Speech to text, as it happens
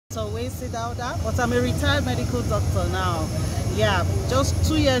So but I'm a retired medical doctor now. Yeah, just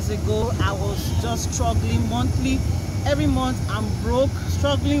 2 years ago, I was just struggling monthly. Every month, I'm broke,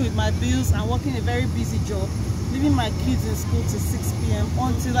 struggling with my bills and working a very busy job, leaving my kids in school till 6 p.m.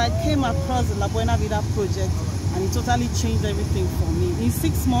 until I came across the Buena Vida project, and it totally changed everything for me. In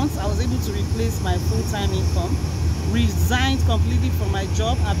 6 months, I was able to replace my full-time income, resigned completely from my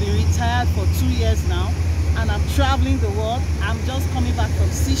job. I've been retired for 2 years now, and I'm traveling the world. I'm just coming back from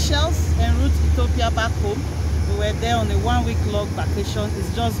Seychelles, en route Ethiopia back home. We were there on a 1-week long vacation.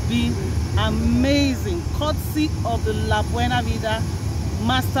 It's just been amazing, courtesy of the La Buena Vida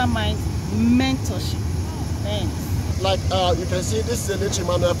Mastermind mentorship. Thanks. Like you can see, this is Lechi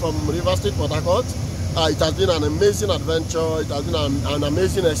Manuel from River State, Port Harcourt. It has been an amazing adventure. It has been an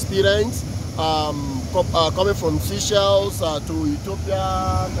amazing experience. Coming from Seychelles to Ethiopia,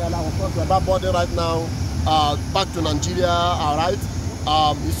 of course we're about border right now, back to Nigeria. All right.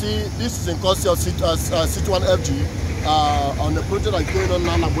 You see, this is in course of Sichuan FG on the project that's going on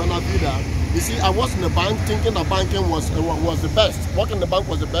now, La Buena Vida. You see, I was in the bank thinking that banking was the best. Working in the bank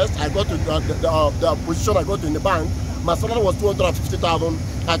was the best. I got to the position I got in the bank. My salary was 250,000.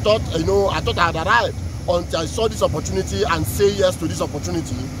 I thought I had arrived until I saw this opportunity and say yes to this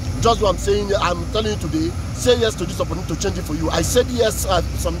opportunity. Just what I'm telling you today, say yes to this opportunity to change it for you. I said yes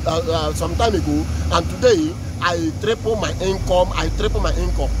some time ago, and today I triple my income.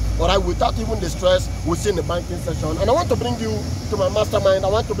 All right, without even the stress within the banking session. And I want to bring you to my mastermind. I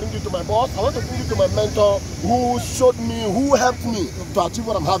want to bring you to my boss. I want to bring you to my mentor, who showed me, who helped me to achieve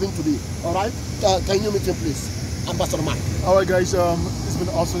what I'm having today. All right, can you meet him, please, Ambassador Mike? All right, guys. It's been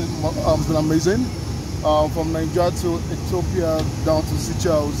awesome. It's been amazing. From Nigeria to Ethiopia down to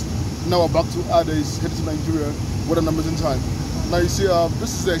Seychelles. Now we're back to Addis, headed to Nigeria. What an amazing time. Now you see,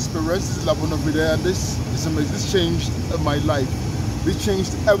 this is the experience, this is La Buena Vida, and this is amazing. This changed my life. This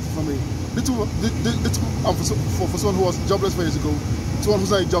changed everything for me. For someone who was jobless 4 years ago, someone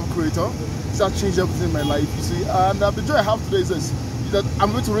who's not a job creator, that changed everything in my life, you see. And the joy I have today is this, that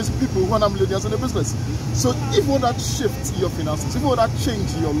I'm going to raise people who are not millionaires in the business. So if you want that shift in your finances, if you want that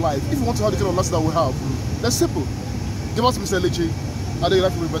change in your life, if you want to have the kind of lifestyle that we have, that's simple. Give us Mr. Lechi, and your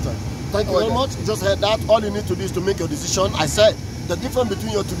life will be better. Thank you very much. Just heard that. All you need to do is to make your decision. I said the difference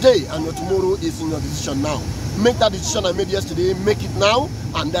between your today and your tomorrow is in your decision now. Make that decision I made yesterday, make it now,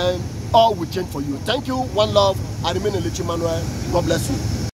 and then all will change for you. Thank you. One love. I remain Lechi Manuel. God bless you.